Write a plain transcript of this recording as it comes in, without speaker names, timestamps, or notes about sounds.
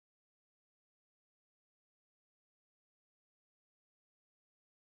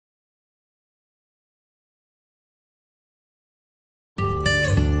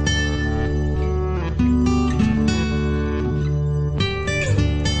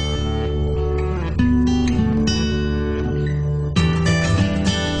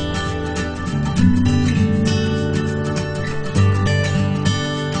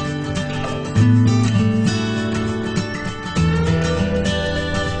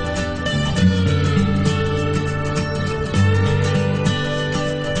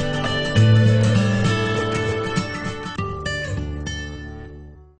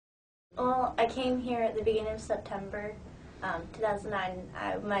September 2009,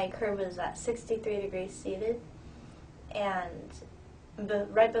 my curve was at 63 degrees seated, and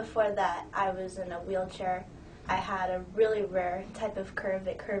right before that, I was in a wheelchair. I had a really rare type of curve.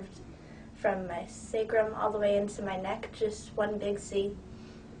 It curved from my sacrum all the way into my neck, just one big C,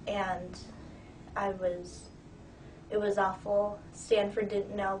 and it was awful. Stanford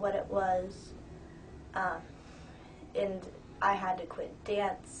didn't know what it was, and I had to quit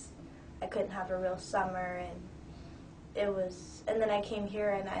dance. I couldn't have a real summer, and then I came here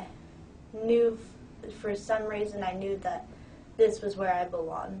and I knew, for some reason, I knew that this was where I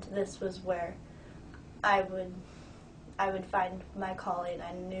belonged. This was where I would find my calling.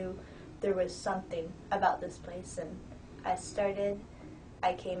 I knew there was something about this place, and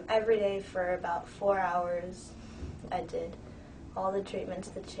I came every day for about 4 hours. I did all the treatments,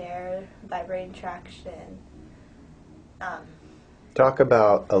 the chair, vibrating traction. Talk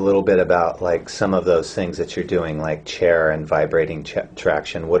about a little bit about like some of those things that you're doing, like chair and vibrating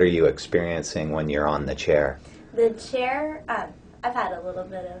traction. What are you experiencing when you're on the chair? The chair, I've had a little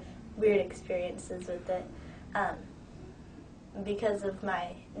bit of weird experiences with it. Because of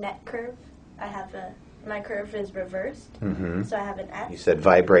my neck curve, my curve is reversed, so I have an S. You said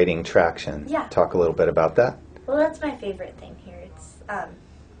vibrating traction. Yeah. Talk a little bit about that. Well, that's my favorite thing here. It's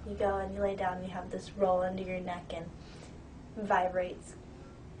you go and you lay down and you have this roll under your neck and vibrates,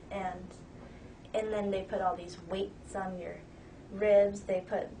 and then they put all these weights on your ribs. They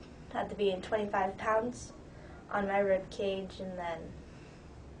had to be in 25 pounds on my rib cage, and then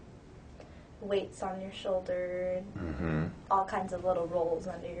weights on your shoulder, and all kinds of little rolls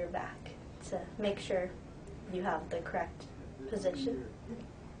under your back to make sure you have the correct position.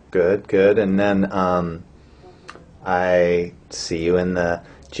 Good, good. And then I see you in the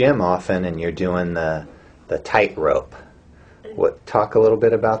gym often, and you're doing the tightrope. Talk a little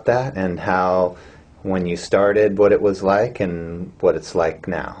bit about that, and how, when you started, what it was like and what it's like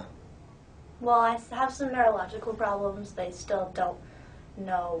now. Well, I have some neurological problems. They still don't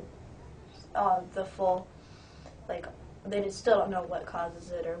know the full, they just still don't know what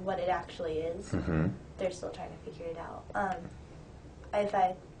causes it or what it actually is. They're still trying to figure it out.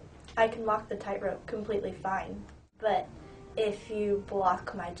 I can walk the tightrope completely fine, but if you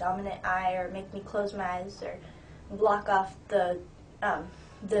block my dominant eye or make me close my eyes or block off the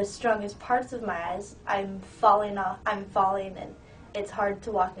strongest parts of my eyes, I'm falling, and it's hard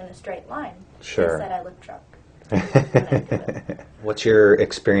to walk in a straight line. Sure. They said I look drunk when I do it. What's your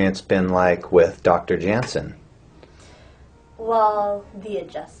experience been like with Dr. Jansen? Well, the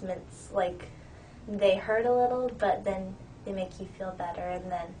adjustments, they hurt a little, but then they make you feel better.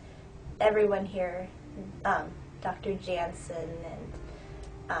 And then everyone here, Dr. Jansen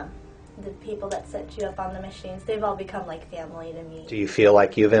and the people that set you up on the machines, they've all become like family to me. Do you feel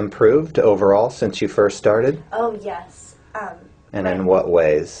like you've improved overall since you first started? Oh, yes. And in what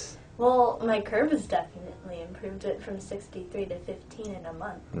ways? Well, my curve has definitely improved. It from 63 to 15 in a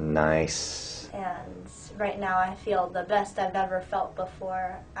month. Nice. And right now I feel the best I've ever felt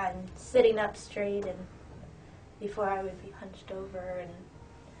before. I'm sitting up straight, and before I would be hunched over. And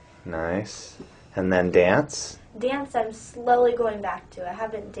nice. And then dance? Dance I'm slowly going back to. I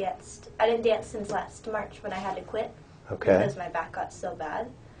didn't dance since last March when I had to quit. Okay. Because my back got so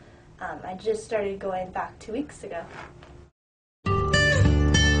bad. I just started going back 2 weeks ago.